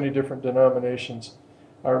in so many different denominations,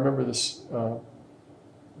 I remember this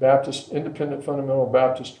Baptist, independent fundamental,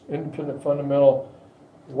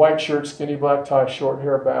 white shirt, skinny black tie, short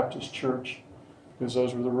hair Baptist church, because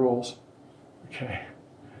those were the rules. Okay.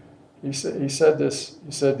 He said this.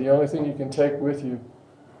 He said, the only thing you can take with you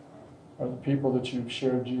are the people that you've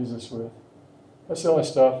shared Jesus with. That's the only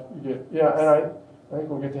stuff you get. Yeah, and I think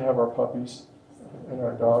we'll get to have our puppies and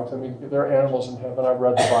our dogs. I mean, they're animals in heaven. I've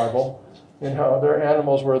read the Bible. You know, they're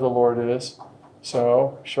animals where the Lord is.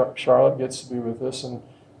 So Charlotte gets to be with us, and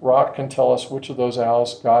Rock can tell us which of those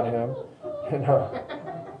owls got him. You know.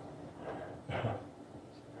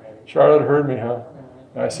 Charlotte heard me, huh?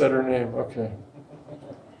 I said her name. Okay.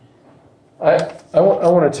 I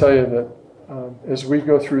want to tell you that as we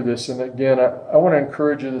go through this, and again, I want to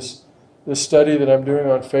encourage you, this study that I'm doing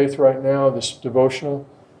on faith right now, this devotional,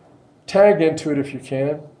 tag into it if you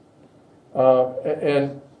can,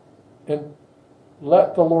 and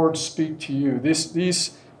let the Lord speak to you.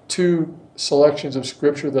 These two selections of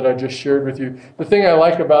Scripture that I just shared with you, the thing I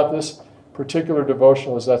like about this particular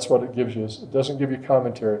devotional is that's what it gives you. It doesn't give you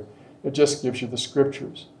commentary. It just gives you the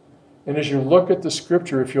Scriptures. And as you look at the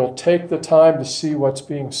Scripture, if you'll take the time to see what's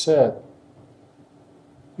being said,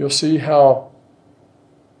 you'll see how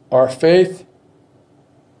our faith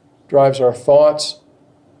drives our thoughts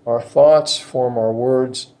form our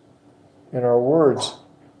words, and our words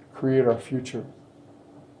create our future.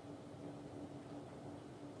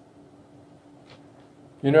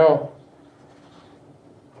 You know,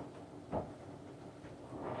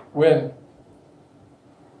 when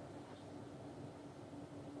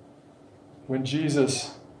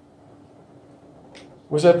Jesus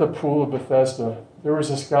was at the pool of Bethesda, there was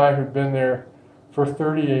this guy who'd been there for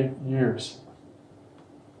 38 years.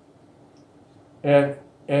 And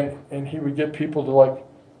he would get people to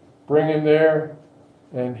bring him there,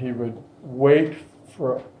 and he would wait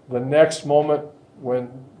for the next moment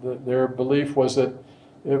when their belief was that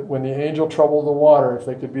when the angel troubled the water, if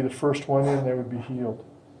they could be the first one in, they would be healed.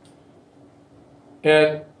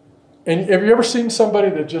 And have you ever seen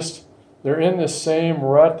somebody that just, they're in the same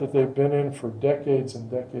rut that they've been in for decades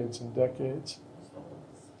and decades and decades?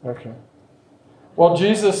 Okay. Well,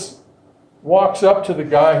 Jesus walks up to the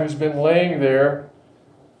guy who's been laying there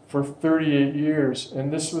for 38 years,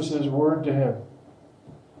 and this was his word to him.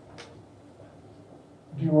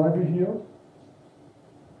 Do you want to be healed?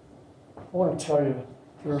 I want to tell you,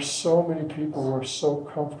 there are so many people who are so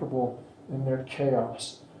comfortable in their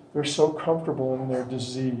chaos. They're so comfortable in their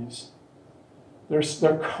disease.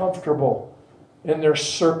 They're comfortable in their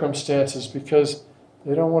circumstances because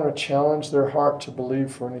they don't want to challenge their heart to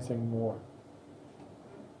believe for anything more.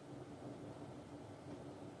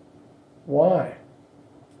 Why?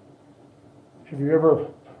 Have you ever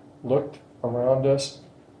looked around us?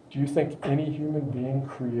 Do you think any human being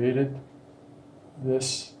created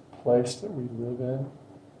this place that we live in?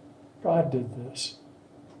 God did this.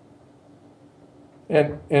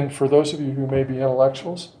 And for those of you who may be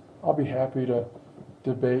intellectuals, I'll be happy to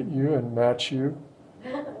debate you and match you,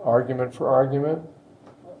 argument for argument.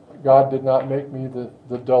 God did not make me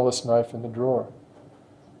the dullest knife in the drawer.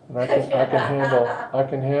 And I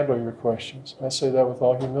can handle your questions. I say that with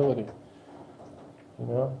all humility. You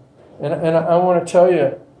know? And I want to tell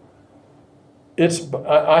you,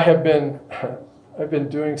 I've been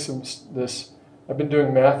doing I've been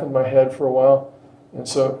doing math in my head for a while, and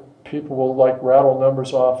so people will like rattle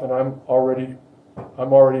numbers off, and I'm already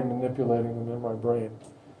manipulating them in my brain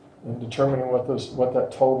and determining what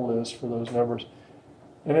that total is for those numbers.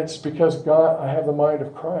 And it's because I have the mind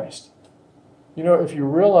of Christ. You know, if you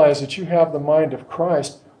realize that you have the mind of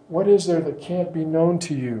Christ, what is there that can't be known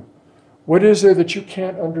to you? What is there that you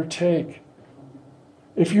can't undertake?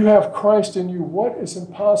 If you have Christ in you, what is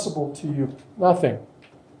impossible to you? Nothing.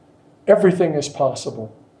 Everything is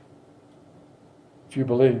possible. If you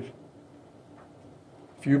believe.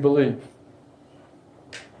 If you believe.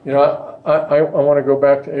 You know, I want to go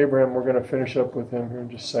back to Abraham. We're going to finish up with him here in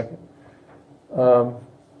just a second.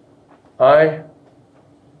 I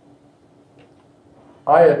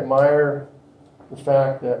admire the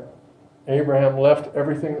fact that Abraham left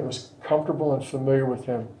everything that was comfortable and familiar with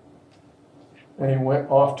him, and he went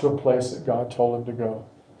off to a place that God told him to go.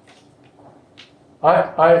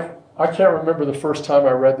 I can't remember the first time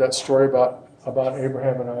I read that story about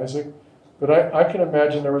Abraham and Isaac, but I can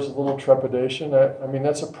imagine there was a little trepidation. I mean,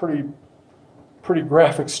 that's a pretty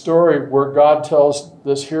graphic story where God tells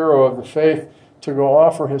this hero of the faith to go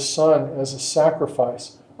offer his son as a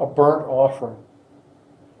sacrifice, a burnt offering.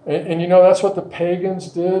 And you know, that's what the pagans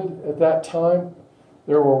did at that time.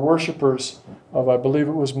 There were worshipers of, I believe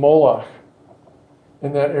it was Moloch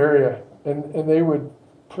in that area. And they would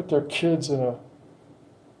put their kids in a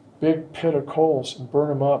big pit of coals and burn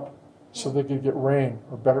them up so they could get rain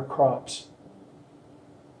or better crops.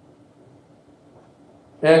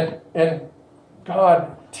 And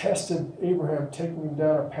God tested Abraham, taking him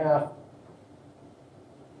down a path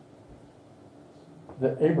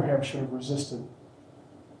that Abraham should have resisted.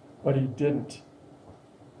 But he didn't.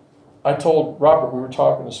 I told Robert, we were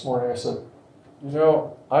talking this morning, I said, you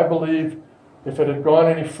know, I believe if it had gone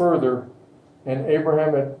any further and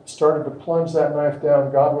Abraham had started to plunge that knife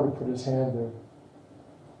down, God would have put his hand there.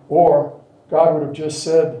 Or God would have just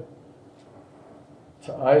said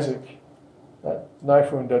to Isaac, that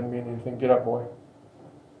knife wound doesn't mean anything. Get up, boy.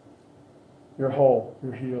 You're whole.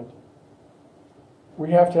 You're healed.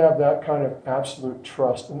 We have to have that kind of absolute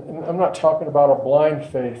trust. And I'm not talking about a blind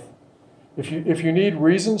faith. If you need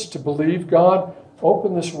reasons to believe God,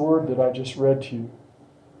 open this word that I just read to you.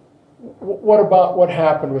 What about what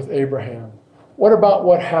happened with Abraham? What about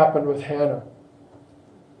what happened with Hannah?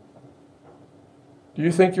 Do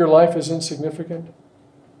you think your life is insignificant?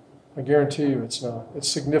 I guarantee you it's not. It's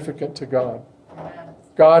significant to God.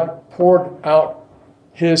 God poured out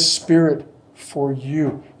His Spirit for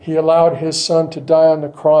you. He allowed His Son to die on the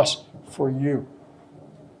cross for you.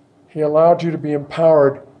 He allowed you to be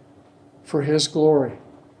empowered for His glory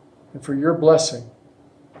and for your blessing.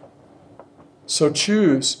 So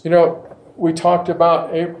choose. You know, we talked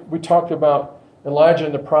about Elijah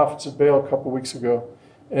and the prophets of Baal a couple weeks ago.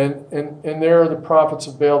 And there are the prophets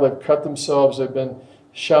of Baal. They've cut themselves. They've been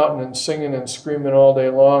shouting and singing and screaming all day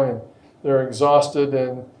long, and they're exhausted,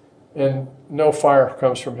 and no fire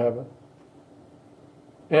comes from heaven.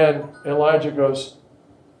 And Elijah goes,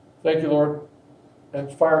 "Thank you, Lord." And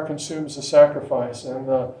fire consumes the sacrifice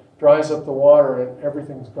and dries up the water, and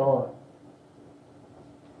everything's gone.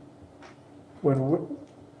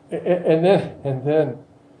 And then,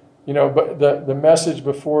 you know, but the message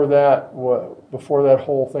before that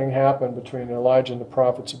whole thing happened between Elijah and the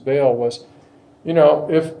prophets of Baal was, you know,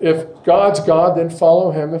 if God's God, then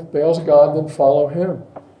follow Him. If Baal's God, then follow him.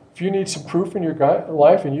 If you need some proof in your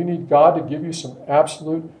life and you need God to give you some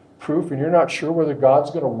absolute proof and you're not sure whether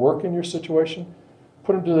God's going to work in your situation,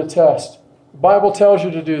 put Him to the test. The Bible tells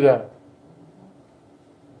you to do that.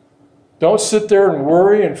 Don't sit there and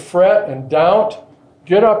worry and fret and doubt.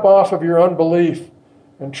 Get up off of your unbelief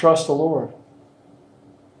and trust the Lord.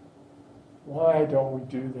 Why don't we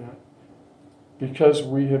do that? Because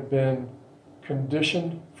we have been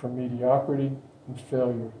conditioned for mediocrity and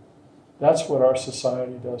failure. That's what our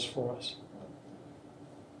society does for us.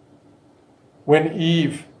 When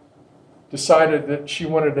Eve decided that she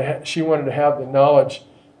wanted to have the knowledge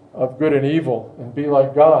of good and evil and be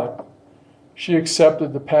like God, she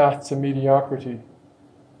accepted the path to mediocrity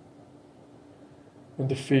and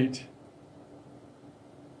defeat.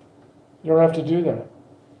 You don't have to do that.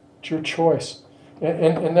 It's your choice.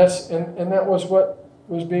 And that was what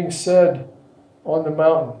was being said on the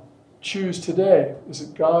mountain. Choose today. Is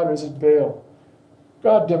it God or is it Baal?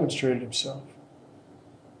 God demonstrated himself.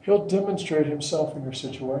 He'll demonstrate himself in your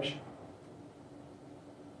situation.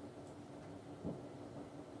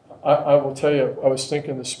 I will tell you, I was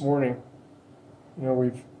thinking this morning,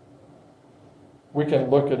 we can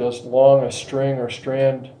look at as long a string or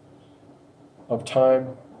strand of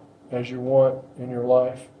time as you want in your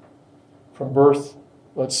life. From birth,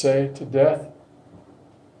 let's say, to death.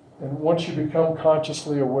 And once you become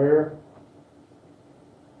consciously aware,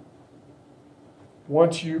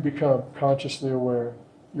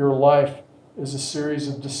 your life is a series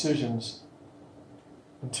of decisions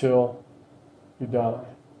until you die.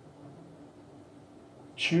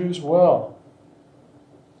 Choose well.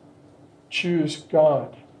 Choose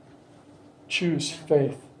God. Choose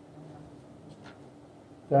faith.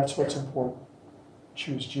 That's what's important.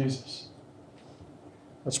 Choose Jesus.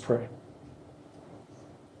 Let's pray.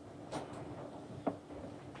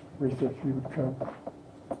 Aretha, if you would come.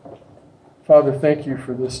 Father, thank you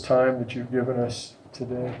for this time that you've given us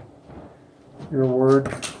today. Your word,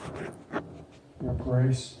 your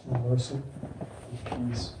grace, your mercy, your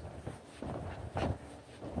peace.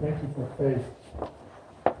 Thank you for faith.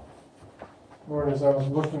 Lord, as I was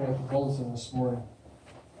looking at the bulletin this morning,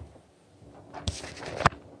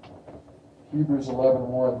 Hebrews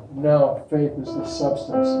 11:1. Now faith is the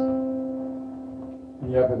substance,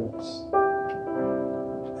 the evidence.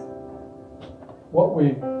 What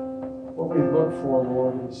we look for,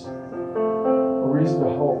 Lord, is a reason to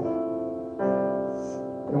hope.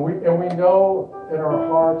 And we know in our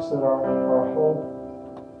hearts that our hope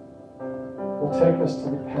will take us to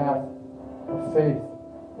the path of faith.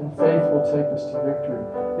 And faith will take us to victory.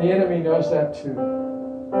 The enemy knows that too.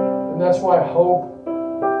 And that's why hope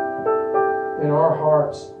in our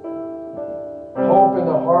hearts, hope in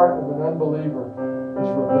the heart of an unbeliever is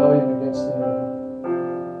rebellion against the enemy.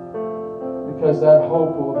 Because that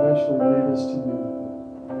hope will eventually lead us to you.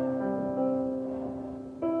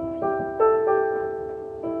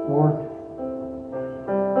 Lord,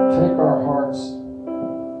 take our hearts,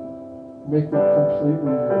 make them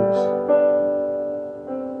completely yours.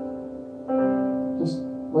 Just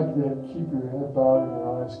like you keep your head bowed and your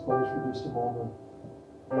eyes closed for just a moment.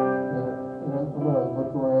 And I'm going to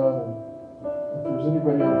look around, and if there's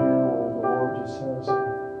anybody in here where the Lord just has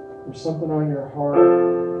there's something on your heart,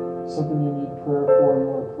 something you need prayer for, you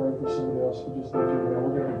want to pray for somebody else, you just lift your hand.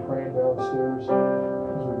 We're going to be praying downstairs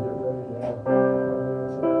as we get ready to have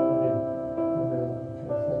Amen. Okay,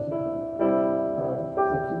 thank you. All right,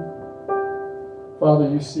 thank you. Father,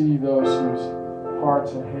 you see those whose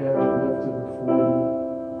hearts and hands are lifted before you.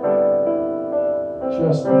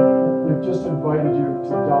 They've just invited you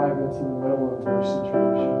to dive into the middle of their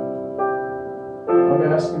situation. I'm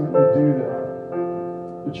asking that you do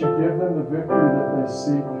that you give them the victory that they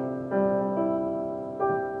seek,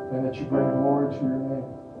 and that you bring glory to your name.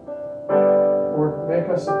 Lord, make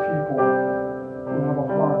us a people who have a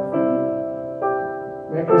heart for you.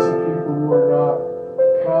 Make us a people who are not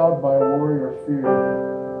cowed by worry or fear,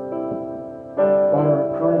 but are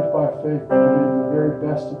encouraged by faith to believe the very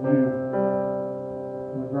best of you,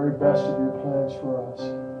 and the very best of your plans for us.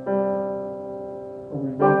 Lord,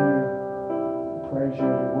 we love you, we praise you,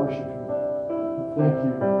 we worship you. Thank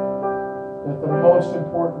you that the most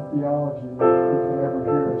important theology that we can ever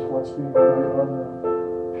hear is what's being played on the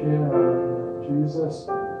piano right now. Jesus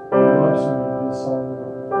loves me, this I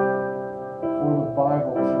know, for the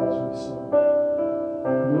Bible tells me so.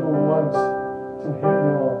 Little ones to him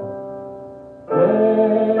belong.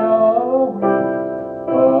 They are weak,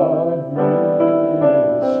 but he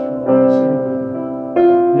is strong.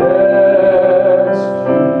 Yes,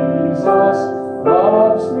 Jesus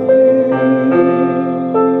loves me.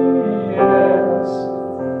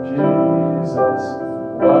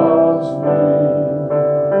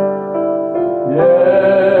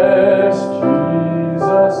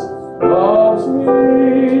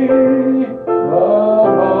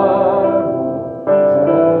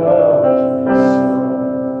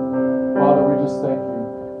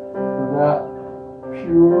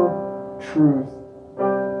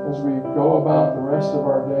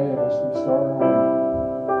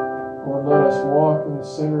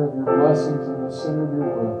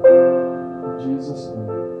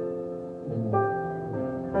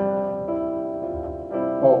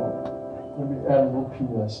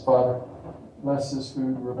 Father, bless this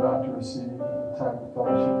food we're about to receive, the time of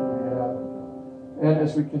fellowship that we have. And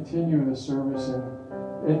as we continue the service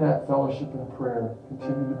in that fellowship and prayer,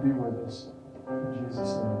 continue to be with us. In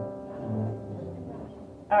Jesus' name, amen.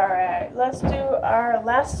 All right, let's do our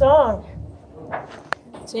last song.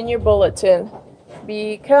 It's in your bulletin.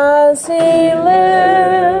 Because He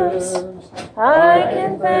lives, I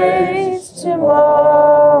can face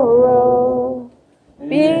tomorrow.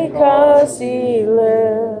 Because He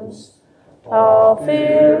lives, all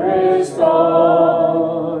fear is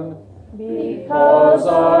gone. Because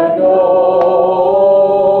I know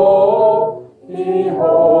He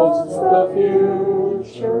holds the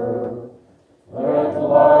future, that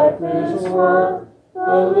life is worth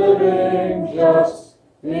the living just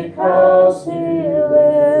because He lives.